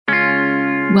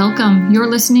Welcome. You're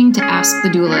listening to Ask the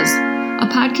Doulas, a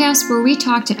podcast where we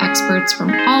talk to experts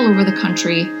from all over the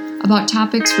country about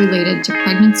topics related to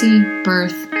pregnancy,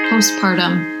 birth,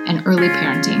 postpartum, and early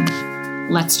parenting.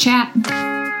 Let's chat.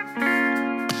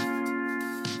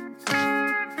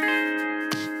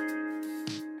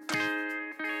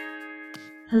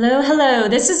 Hello.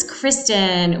 This is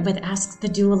Kristin with Ask the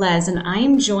Doulas, and I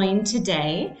am joined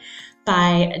today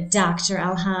by Dr.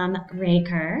 Elham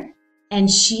Raker, and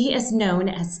she is known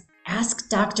as Ask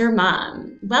Dr.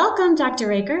 Mom. Welcome, Dr.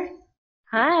 Raker.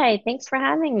 Hi, thanks for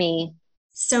having me.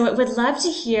 So I would love to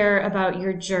hear about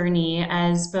your journey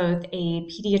as both a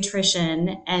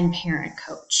pediatrician and parent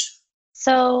coach.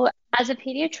 So as a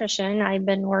pediatrician, I've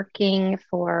been working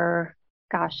for,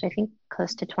 I think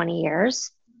close to 20 years.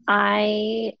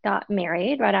 I got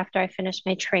married right after I finished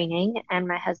my training, and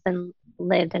my husband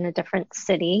lived in a different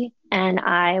city, and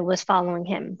I was following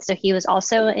him. So he was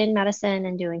also in medicine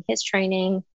and doing his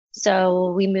training.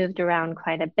 So we moved around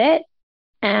quite a bit.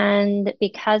 And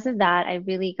because of that, I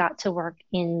really got to work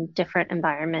in different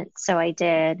environments. So I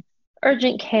did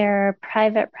urgent care,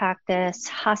 private practice,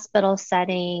 hospital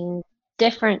setting,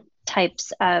 different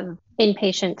types of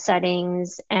inpatient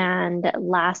settings. And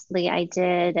lastly, I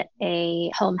did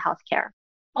a home health care.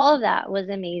 All of that was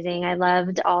amazing. I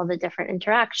loved all the different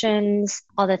interactions,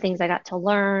 all the things I got to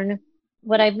learn.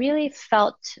 What I really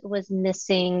felt was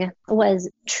missing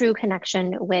was true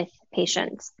connection with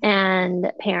patients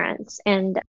and parents.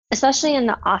 And especially in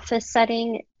the office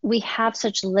setting, we have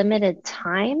such limited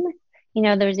time. You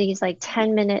know, there's these like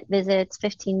 10-minute visits,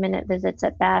 15-minute visits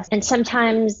at best. And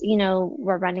sometimes,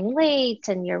 we're running late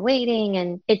and you're waiting,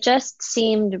 and it just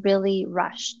seemed really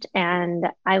rushed. And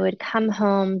I would come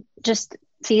home just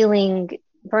feeling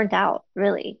burnt out,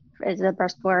 really, is the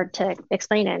best word to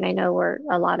explain it. And I know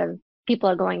a lot of people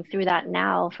are going through that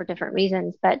now for different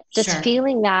reasons, but just Sure.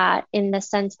 feeling that in the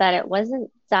sense that it wasn't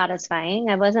satisfying.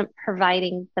 I wasn't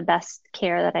providing the best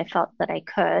care that I felt that I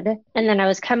could. And then I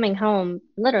was coming home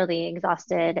literally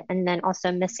exhausted, and then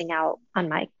also missing out on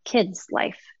my kids'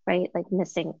 life, right? Like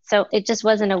missing. So it just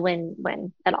wasn't a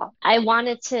win-win at all. I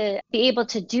wanted to be able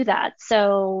to do that.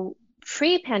 So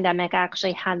pre-pandemic, I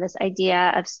actually had this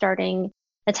idea of starting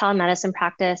a telemedicine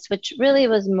practice, which really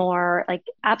was more like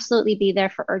absolutely be there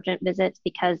for urgent visits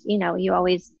because,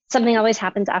 something always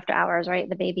happens after hours, right?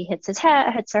 The baby hits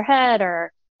her head,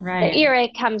 or Right. the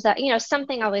earache comes up,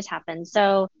 something always happens.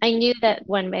 So I knew that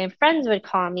when my friends would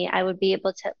call me, I would be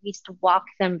able to at least walk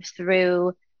them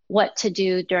through what to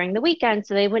do during the weekend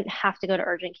so they wouldn't have to go to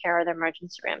urgent care or the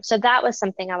emergency room. So that was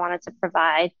something I wanted to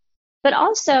provide. But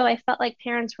also, I felt like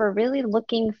parents were really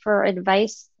looking for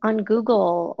advice on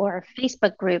Google or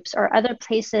Facebook groups or other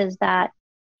places that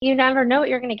you never know what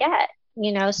you're going to get,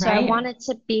 So Right. I wanted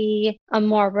to be a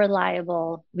more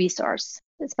reliable resource,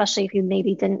 especially if you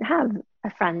maybe didn't have a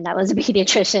friend that was a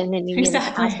pediatrician and you needed to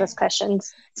ask those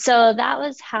questions. So that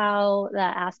was how the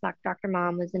Ask Dr.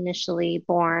 Mom was initially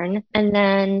born. And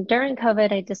then during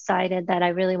COVID, I decided that I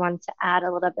really wanted to add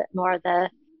a little bit more of the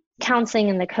counseling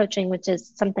and the coaching, which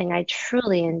is something I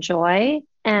truly enjoy.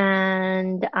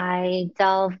 And I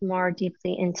delve more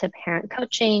deeply into parent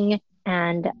coaching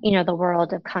and, the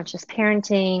world of conscious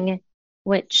parenting,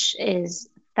 which is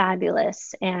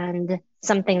fabulous and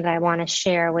something that I want to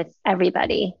share with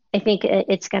everybody. I think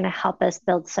it's going to help us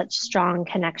build such strong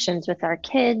connections with our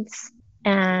kids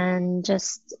and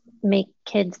just make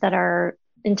kids that are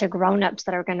into grown-ups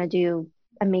that are going to do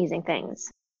amazing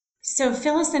things. So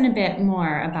fill us in a bit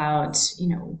more about,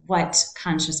 what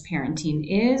conscious parenting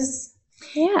is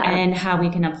and how we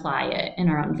can apply it in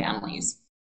our own families.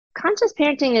 Conscious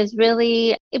parenting it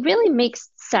really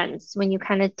makes sense when you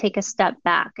kind of take a step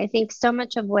back. I think so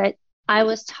much of what I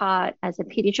was taught as a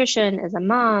pediatrician, as a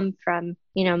mom, from,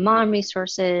 mom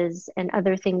resources and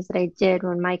other things that I did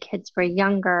when my kids were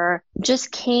younger,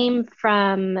 just came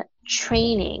from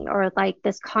training, or like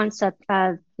this concept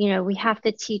of, we have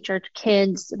to teach our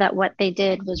kids that what they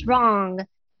did was wrong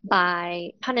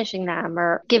by punishing them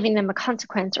or giving them a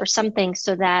consequence or something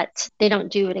so that they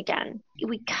don't do it again.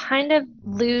 We kind of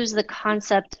lose the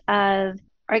concept of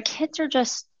our kids are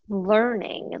just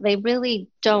learning. They really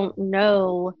don't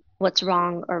know what's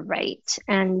wrong or right.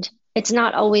 And it's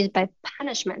not always by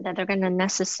punishment that they're going to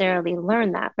necessarily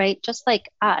learn that, right? Just like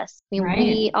us. Right.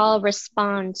 We all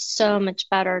respond so much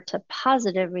better to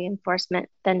positive reinforcement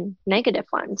than negative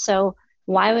ones. So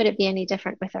why would it be any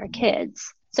different with our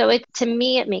kids? So to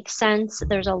me, it makes sense.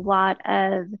 There's a lot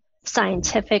of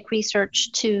scientific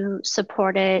research to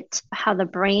support it, how the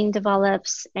brain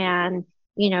develops. And,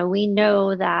 we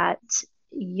know that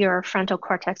your frontal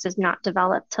cortex is not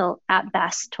developed till at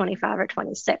best 25 or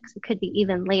 26. It could be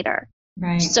even later.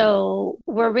 Right. So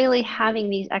we're really having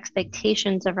these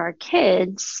expectations of our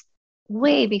kids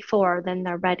way before then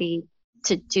they're ready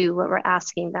to do what we're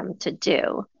asking them to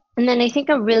do. And then I think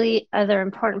a really other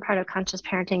important part of conscious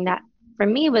parenting that for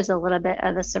me was a little bit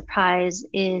of a surprise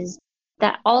is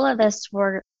that all of us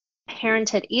were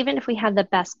parented, even if we had the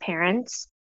best parents,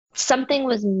 something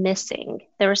was missing.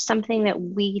 There was something that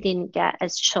we didn't get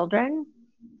as children.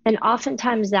 And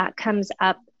oftentimes that comes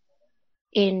up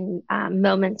in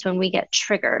moments when we get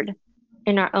triggered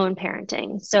in our own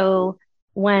parenting. So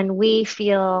when we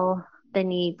feel the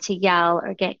need to yell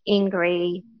or get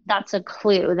angry, that's a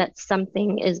clue that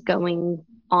something is going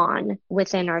on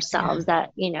within ourselves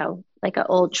that, like an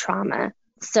old trauma.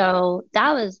 So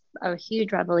that was a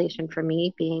huge revelation for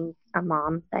me, being a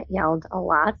mom that yelled a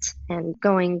lot and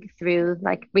going through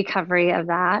like recovery of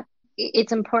that.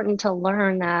 It's important to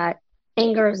learn that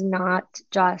anger is not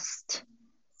just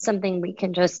something we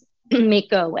can just make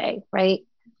go away, right?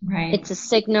 Right. It's a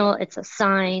signal, it's a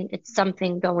sign, it's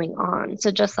something going on.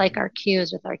 So just like our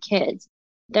cues with our kids,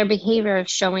 their behavior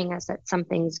is showing us that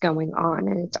something's going on,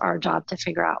 and it's our job to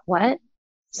figure out what.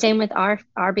 Same with our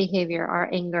behavior, our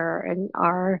anger, and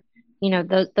our,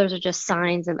 those are just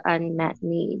signs of unmet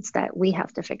needs that we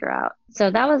have to figure out. So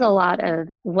that was a lot of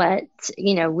what,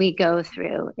 we go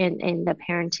through in the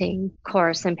parenting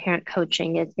course and parent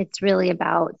coaching. It's really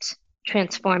about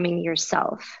transforming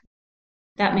yourself.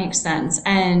 That makes sense.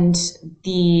 And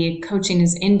the coaching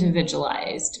is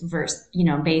individualized versus,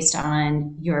 based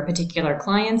on your particular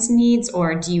client's needs,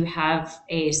 or do you have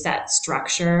a set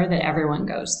structure that everyone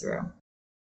goes through?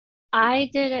 I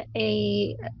did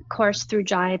a course through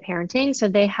Jaya Parenting. So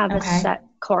they have a set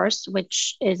course,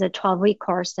 which is a 12-week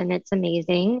course, and it's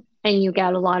amazing. And you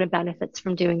get a lot of benefits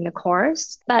from doing the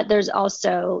course. But there's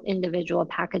also individual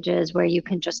packages where you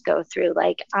can just go through,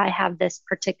 like, I have this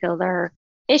particular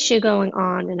issue going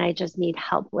on and I just need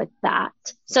help with that.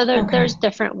 So there's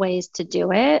different ways to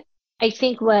do it. I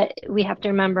think what we have to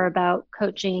remember about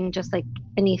coaching, just like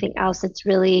anything else, it's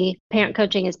really, parent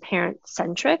coaching is parent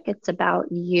centric. It's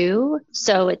about you.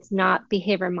 So it's not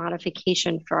behavior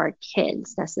modification for our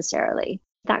kids necessarily.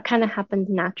 That kind of happens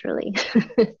naturally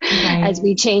as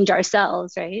we change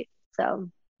ourselves, right? So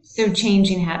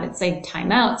changing habits like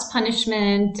timeouts,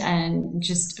 punishment, and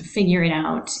just figuring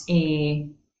out a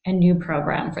new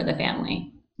program for the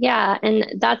family. Yeah.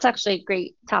 And that's actually a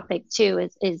great topic too,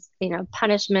 is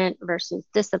punishment versus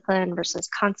discipline versus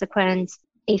consequence.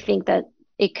 I think that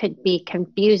it could be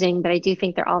confusing, but I do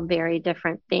think they're all very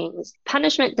different things.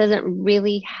 Punishment doesn't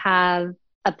really have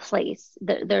a place.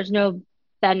 There's no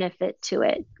benefit to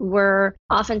it.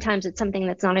 Oftentimes it's something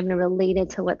that's not even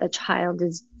related to what the child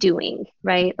is doing,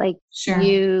 right? Like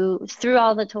you threw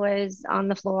all the toys on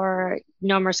the floor,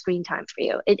 no more screen time for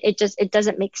you. It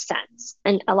doesn't make sense.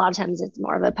 And a lot of times it's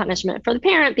more of a punishment for the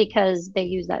parent because they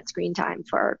use that screen time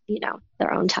for,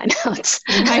 their own timeouts.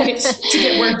 Right. To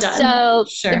get work done.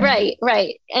 So,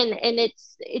 right. And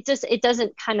it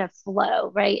doesn't kind of flow,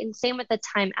 right? And same with the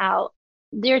timeout.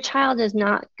 Your child is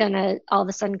not going to all of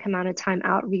a sudden come out of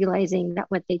timeout realizing that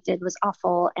what they did was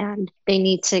awful and they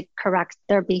need to correct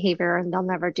their behavior and they'll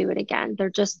never do it again. They're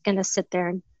just going to sit there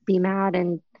and be mad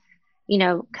and,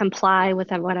 comply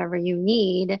with whatever you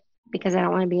need because I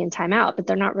don't want to be in timeout, but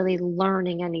they're not really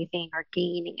learning anything or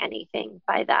gaining anything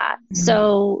by that. Mm-hmm.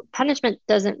 So punishment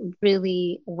doesn't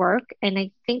really work. And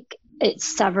I think it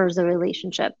severs the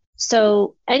relationship.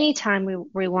 So anytime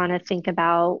we want to think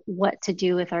about what to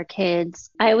do with our kids,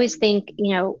 I always think,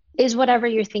 is whatever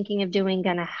you're thinking of doing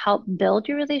going to help build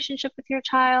your relationship with your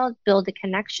child, build a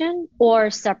connection,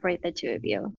 or separate the two of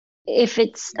you? If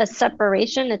it's a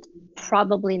separation, it's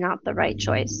probably not the right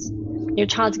choice. Your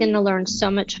child's going to learn so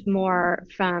much more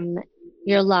from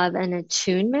your love and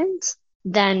attunement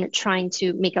than trying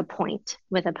to make a point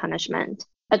with a punishment.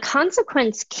 A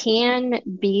consequence can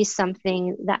be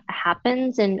something that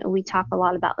happens, and we talk a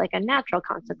lot about like a natural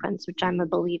consequence, which I'm a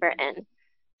believer in.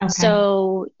 Okay.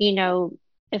 So,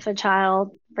 if a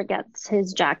child forgets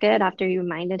his jacket after you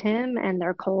reminded him and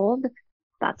they're cold,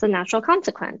 that's a natural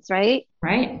consequence, right?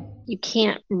 Right. You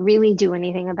can't really do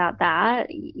anything about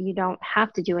that. You don't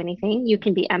have to do anything. You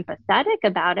can be empathetic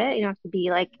about it. You don't have to be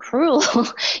like cruel.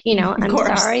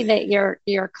 I'm sorry that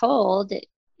you're cold.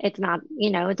 It's not,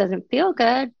 it doesn't feel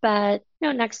good, but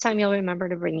next time you'll remember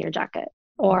to bring your jacket,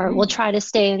 or we'll try to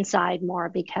stay inside more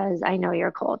because I know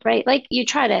you're cold, right? Like you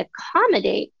try to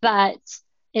accommodate, but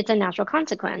it's a natural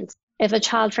consequence. If a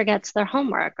child forgets their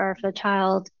homework or if a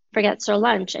child forgets their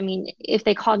lunch, if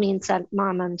they called me and said,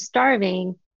 Mom, I'm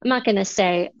starving, I'm not going to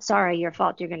say, sorry, your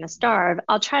fault, you're going to starve.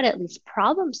 I'll try to at least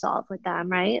problem solve with them,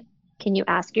 right? Can you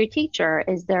ask your teacher?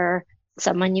 Is there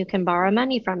someone you can borrow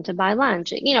money from to buy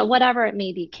lunch, whatever it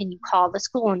may be. Can you call the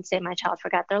school and say, my child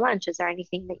forgot their lunch? Is there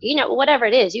anything that, whatever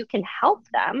it is, you can help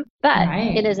them, but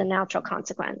it is a natural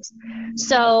consequence.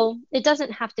 So it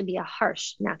doesn't have to be a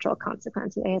harsh natural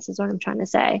consequence, I guess is what I'm trying to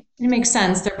say. It makes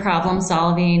sense. They're problem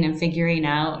solving and figuring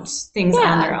out things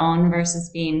on their own versus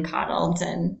being coddled.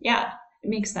 And it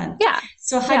makes sense. Yeah.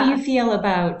 So how do you feel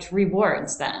about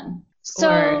rewards then?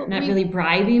 So or not really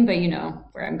bribing, but you know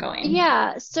where I'm going.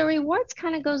 Yeah. So rewards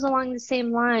kind of goes along the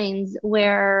same lines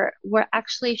where we're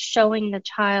actually showing the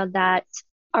child that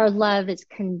our love is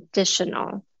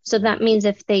conditional. So that means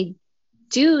if they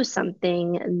do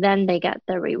something, then they get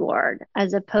the reward,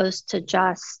 as opposed to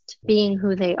just being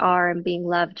who they are and being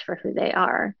loved for who they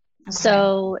are. Okay.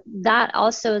 So that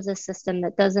also is a system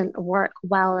that doesn't work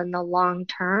well in the long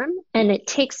term, and it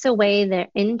takes away their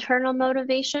internal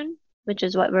motivation, which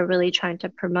is what we're really trying to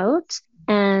promote,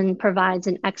 and provides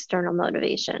an external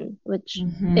motivation, which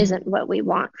isn't what we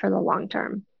want for the long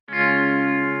term.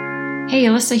 Hey,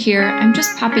 Alyssa here. I'm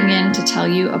just popping in to tell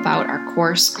you about our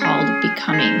course called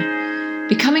Becoming.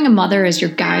 Becoming a Mother is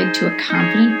your guide to a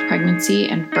confident pregnancy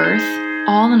and birth,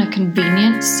 all in a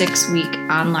convenient 6-week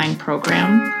online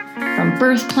program. From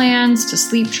birth plans to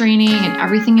sleep training and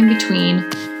everything in between,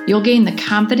 you'll gain the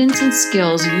confidence and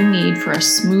skills you need for a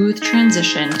smooth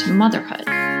transition to motherhood.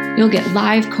 You'll get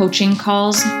live coaching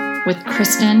calls with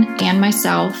Kristin and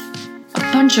myself, a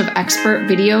bunch of expert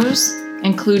videos,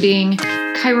 including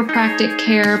chiropractic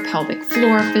care, pelvic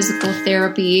floor physical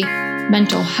therapy,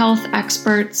 mental health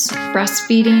experts,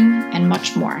 breastfeeding, and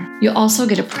much more. You'll also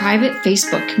get a private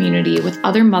Facebook community with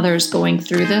other mothers going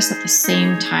through this at the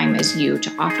same time as you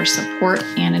to offer support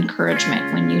and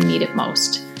encouragement when you need it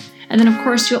most. And then, of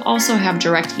course, you'll also have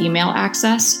direct email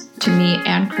access to me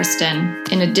and Kristin,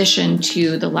 in addition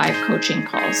to the live coaching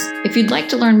calls. If you'd like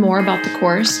to learn more about the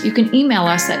course, you can email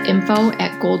us at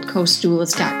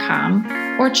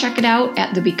info@goldcoastdoulas.com or check it out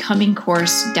at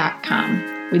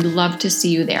thebecomingcourse.com. We'd love to see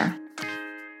you there.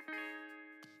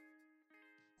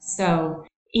 So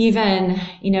even,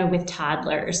 with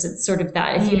toddlers, it's sort of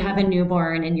that if you have a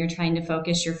newborn and you're trying to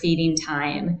focus your feeding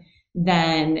time,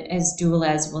 then as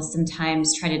doulas will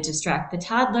sometimes try to distract the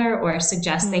toddler or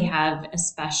suggest they have a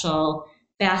special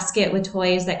basket with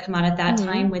toys that come out at that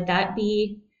time. Would that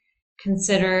be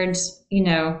considered,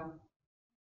 a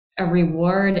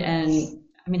reward? And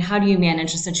how do you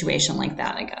manage a situation like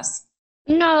that, I guess?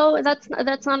 No,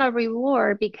 that's not a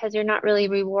reward, because you're not really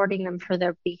rewarding them for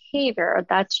their behavior.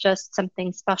 That's just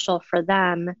something special for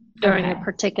them during a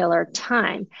particular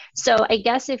time. So I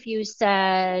guess if you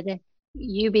said,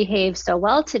 you behaved so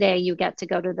well today, you get to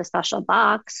go to the special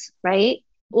box, right?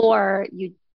 Or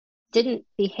you didn't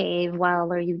behave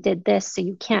well, or you did this, so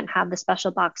you can't have the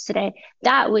special box today.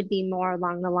 That would be more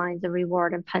along the lines of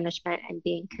reward and punishment and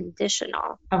being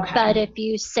conditional. Okay. But if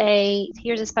you say,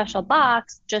 here's a special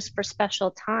box just for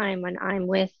special time when I'm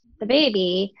with the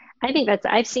baby, I think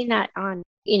I've seen that on,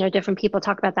 different people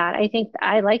talk about that. I think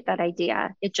I like that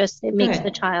idea. It makes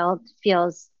the child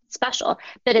feels special,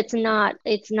 but it's not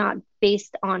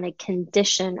based on a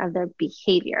condition of their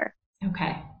behavior.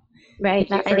 Okay. Right.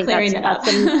 I think that's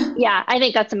I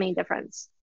think that's the main difference.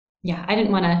 Yeah. I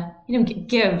didn't want to,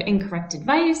 give incorrect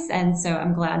advice. And so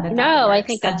I'm glad that No, works. I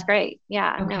think that's great.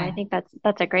 Yeah. Okay. No, I think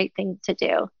that's a great thing to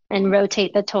do, and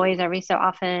rotate the toys every so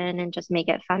often and just make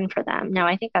it fun for them. No,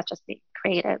 I think that's just being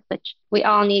creative, which we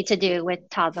all need to do with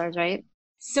toddlers, right?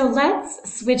 So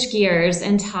let's switch gears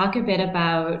and talk a bit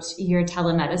about your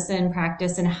telemedicine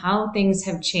practice and how things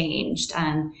have changed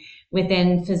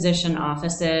within physician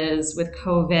offices with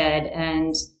COVID.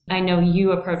 And I know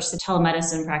you approached the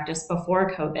telemedicine practice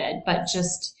before COVID, but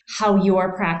just how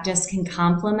your practice can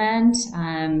complement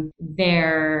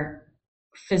their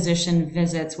physician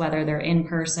visits, whether they're in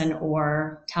person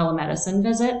or telemedicine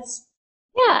visits.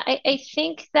 Yeah, I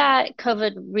think that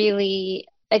COVID really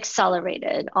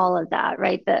accelerated all of that,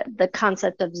 right? The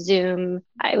concept of Zoom,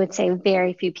 I would say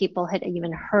very few people had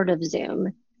even heard of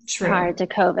Zoom prior to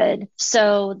COVID.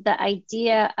 So the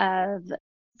idea of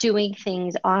doing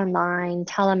things online,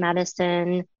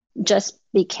 telemedicine, just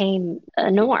became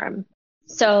a norm.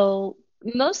 So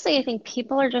mostly I think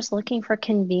people are just looking for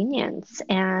convenience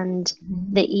and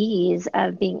the ease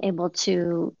of being able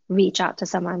to reach out to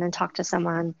someone and talk to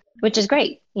someone, which is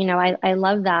great. I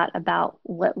love that about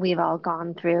what we've all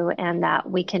gone through, and that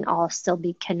we can all still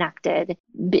be connected,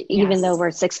 even though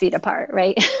we're 6 feet apart,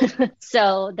 right?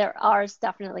 So there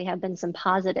definitely have been some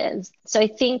positives. So I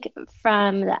think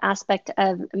from the aspect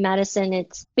of medicine,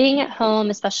 it's being at home,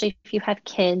 especially if you have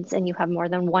kids and you have more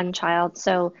than one child.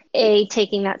 So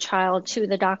taking that child to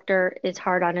the doctor is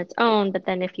hard on its own, but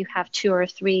then if you have 2 or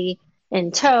 3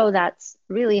 in tow, that's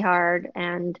really hard.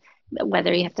 And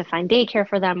whether you have to find daycare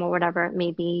for them or whatever it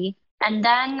may be. And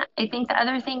then I think the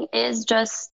other thing is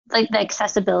just like the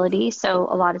accessibility. So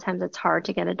a lot of times it's hard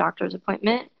to get a doctor's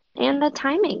appointment and the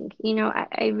timing.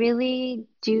 I really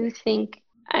do think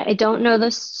I don't know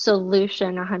the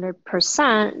solution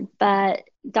 100%, but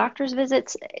doctor's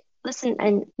visits, listen,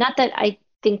 and not that I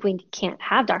think we can't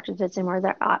have doctor's visits anymore.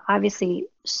 They're obviously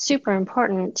super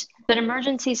important, but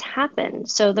emergencies happen.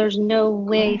 So there's no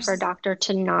way for a doctor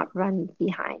to not run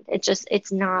behind.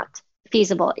 It's not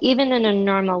feasible. Even in a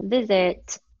normal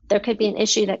visit, there could be an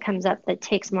issue that comes up that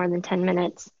takes more than 10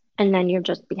 minutes and then you're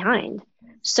just behind.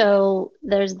 So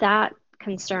there's that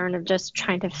concern of just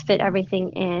trying to fit everything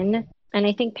in. And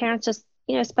I think parents just,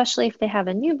 especially if they have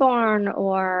a newborn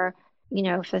or,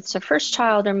 if it's a first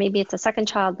child or maybe it's a second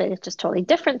child, but it's just totally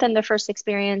different than their first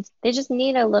experience, they just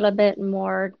need a little bit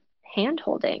more hand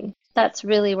holding. That's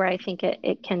really where I think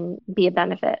it can be a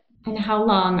benefit. And how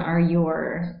long are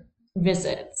your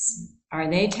visits? Are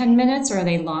they 10 minutes or are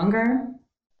they longer?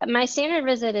 My standard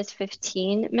visit is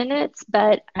 15 minutes,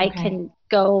 but I can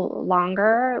go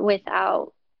longer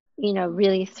without,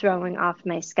 really throwing off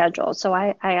my schedule. So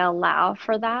I allow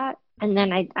for that. And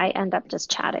then I end up just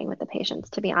chatting with the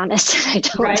patients, to be honest. I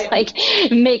don't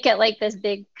make it like this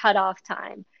big cutoff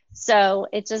time. So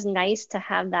it's just nice to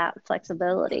have that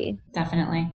flexibility.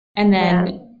 Definitely. And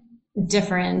then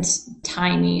different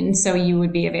timing. So you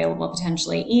would be available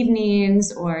potentially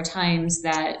evenings or times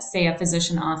that, say, a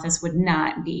physician office would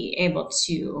not be able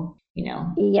to,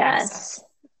 access.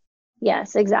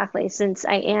 Yes, exactly. Since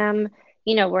I am,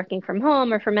 working from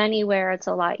home or from anywhere, it's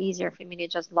a lot easier for me to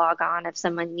just log on if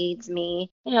someone needs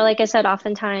me. Like I said,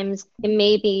 oftentimes it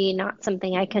may be not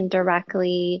something I can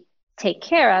directly take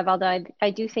care of, although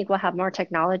I do think we'll have more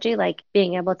technology, like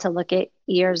being able to look at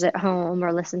ears at home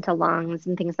or listen to lungs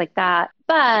and things like that.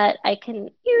 But I can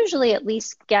usually at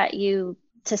least get you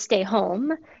to stay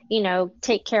home,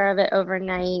 take care of it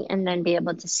overnight and then be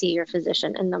able to see your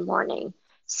physician in the morning.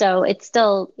 So it's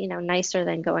still, nicer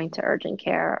than going to urgent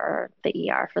care or the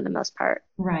ER for the most part.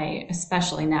 Right.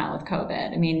 Especially now with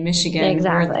COVID. I mean, Michigan,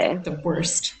 we're the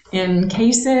worst in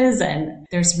cases and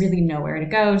there's really nowhere to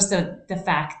go. So the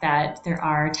fact that there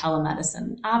are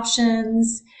telemedicine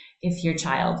options, if your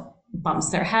child bumps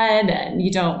their head and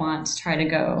you don't want to try to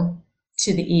go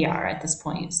to the ER at this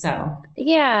point. So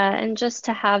yeah, and just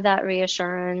to have that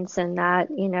reassurance and that,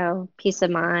 peace of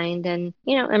mind and,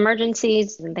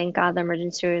 emergencies, and thank God the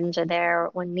emergency rooms are there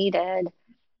when needed.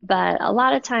 But a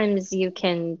lot of times you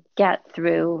can get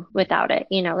through without it,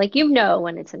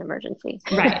 when it's an emergency.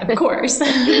 Right, of course.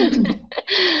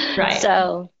 Right.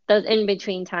 So those in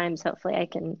between times, hopefully I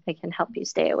can help you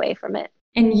stay away from it.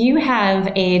 And you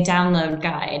have a download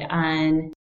guide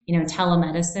on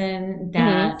telemedicine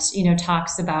that,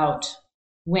 talks about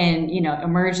when,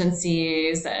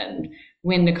 emergencies and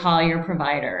when to call your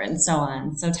provider and so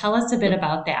on. So tell us a bit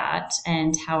about that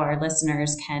and how our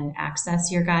listeners can access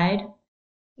your guide.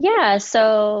 Yeah,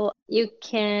 so you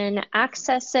can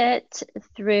access it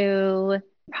through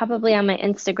probably on my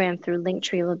Instagram through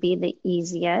Linktree will be the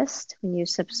easiest when you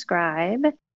subscribe.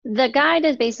 The guide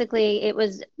is basically, it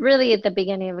was really at the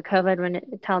beginning of COVID when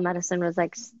telemedicine was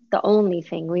like the only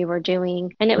thing we were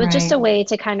doing. And it was just a way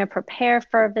to kind of prepare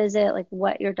for a visit, like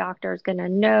what your doctor is going to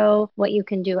know, what you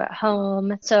can do at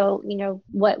home. So,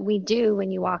 what we do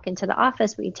when you walk into the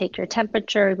office, we take your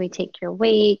temperature, we take your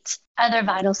weight, other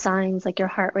vital signs like your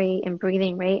heart rate and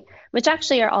breathing rate, which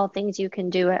actually are all things you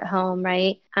can do at home,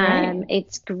 right?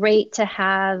 It's great to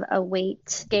have a weight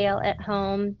scale at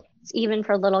home. Even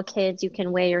for little kids, you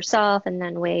can weigh yourself and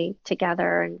then weigh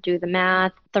together and do the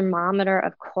math. Thermometer,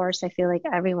 of course, I feel like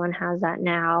everyone has that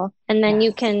now. And then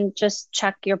you can just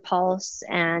check your pulse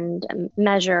and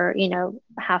measure,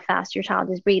 how fast your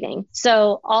child is breathing.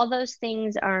 So all those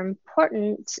things are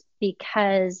important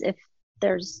because if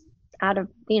there's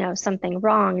something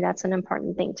wrong, that's an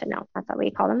important thing to know. That's why we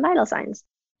call them vital signs.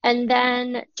 And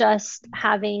then just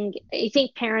having, I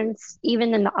think parents,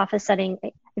 even in the office setting,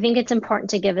 I think it's important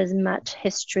to give as much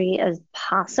history as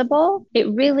possible.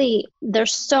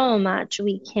 There's so much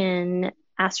we can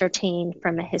ascertain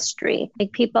from a history.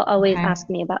 Like people always ask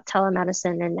me about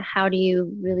telemedicine and how do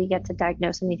you really get to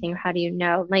diagnose anything? Or how do you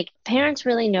know? Like parents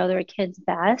really know their kids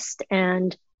best,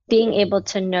 and being able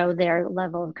to know their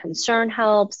level of concern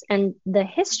helps, and the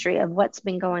history of what's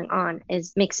been going on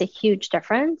makes a huge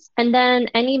difference. And then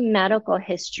any medical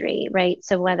history, right?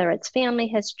 So whether it's family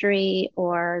history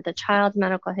or the child's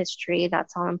medical history,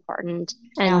 that's all important.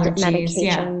 And allergies,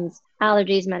 medications.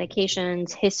 allergies,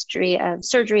 medications, history of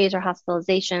surgeries or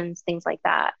hospitalizations, things like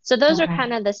that. So those are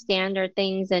kind of the standard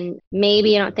things. And maybe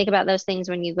you don't think about those things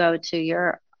when you go to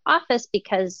your office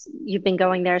because you've been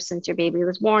going there since your baby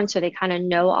was born. So they kind of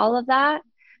know all of that.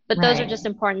 But those are just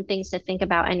important things to think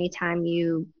about anytime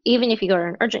even if you go to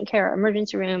an urgent care,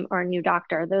 emergency room, or a new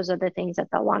doctor, those are the things that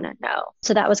they'll want to know.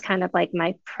 So that was kind of like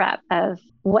my prep of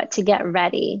what to get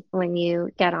ready when you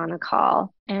get on a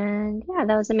call. And yeah,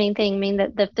 that was the main thing. I mean,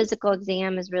 the physical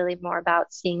exam is really more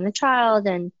about seeing the child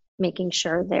and making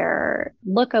sure they're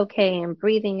look okay and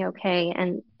breathing okay.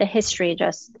 And the history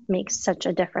just makes such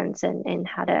a difference in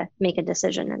how to make a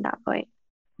decision at that point.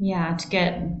 Yeah, to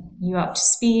get you up to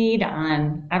speed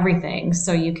on everything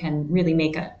so you can really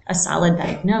make a solid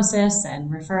diagnosis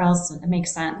and referrals. So that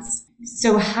makes sense.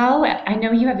 So I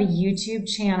know you have a YouTube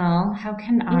channel. How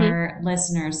can our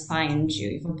listeners find you?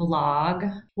 You have a blog.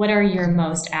 What are your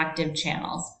most active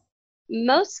channels?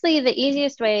 Mostly the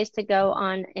easiest way is to go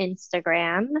on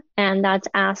Instagram, and that's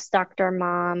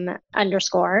AskDrMom_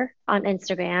 on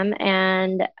Instagram.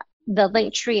 And the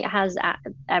link tree has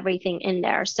everything in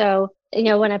there. So,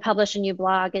 when I publish a new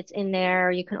blog, it's in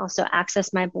there. You can also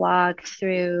access my blog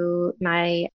through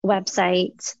my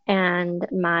website, and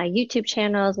my YouTube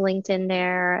channel is linked in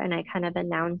there. And I kind of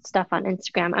announce stuff on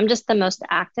Instagram. I'm just the most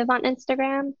active on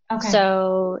Instagram. Okay.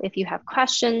 So if you have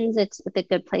questions, it's a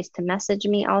good place to message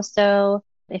me also.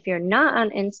 If you're not on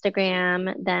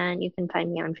Instagram, then you can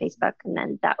find me on Facebook. And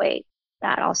then that way,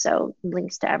 that also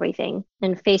links to everything.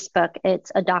 And Facebook,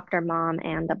 it's a Dr. Mom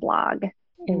and the blog.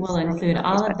 And we'll include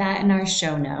all of that in our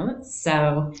show notes.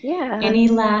 So any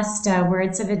last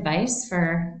words of advice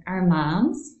for our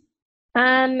moms?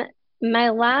 My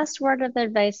last word of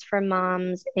advice for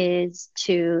moms is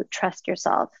to trust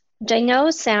yourself, which I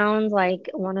know sounds like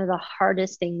one of the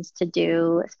hardest things to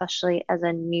do, especially as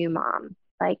a new mom.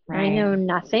 Like, I know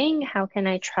nothing. How can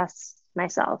I trust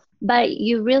myself? But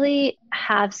you really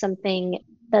have something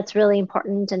that's really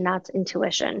important, and that's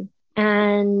intuition.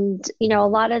 And, a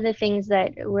lot of the things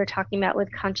that we're talking about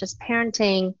with conscious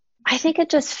parenting, I think it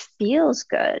just feels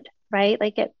good, right?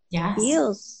 Like it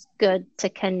feels good to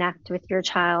connect with your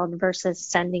child versus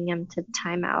sending them to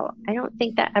timeout. I don't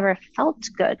think that ever felt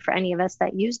good for any of us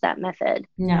that use that method.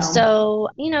 No. So,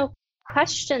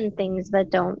 question things that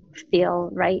don't feel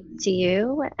right to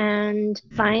you, and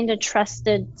find a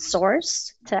trusted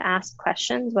source to ask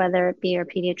questions, whether it be your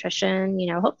pediatrician,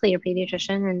 hopefully your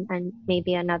pediatrician, and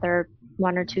maybe another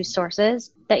one or two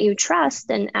sources that you trust,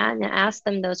 and ask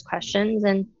them those questions.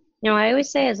 And, I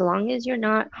always say, as long as you're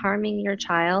not harming your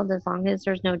child, as long as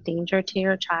there's no danger to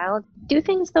your child, do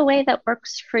things the way that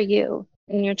works for you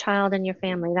and your child and your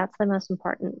family. That's the most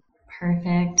important.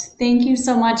 Perfect. Thank you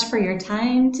so much for your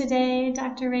time today,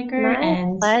 Dr. Raker.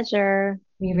 My pleasure.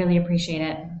 We really appreciate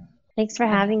it. Thanks for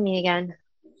having me again.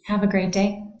 Have a great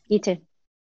day. You too.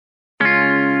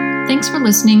 Thanks for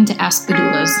listening to Ask the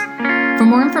Doulas. For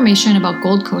more information about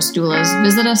Gold Coast Doulas,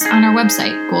 visit us on our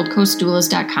website,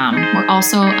 goldcoastdoulas.com. We're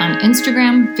also on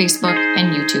Instagram, Facebook,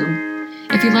 and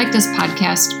YouTube. If you like this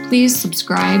podcast, please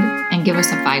subscribe and give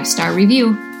us a 5-star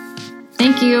review.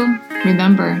 Thank you.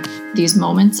 Remember, these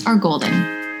moments are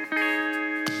golden.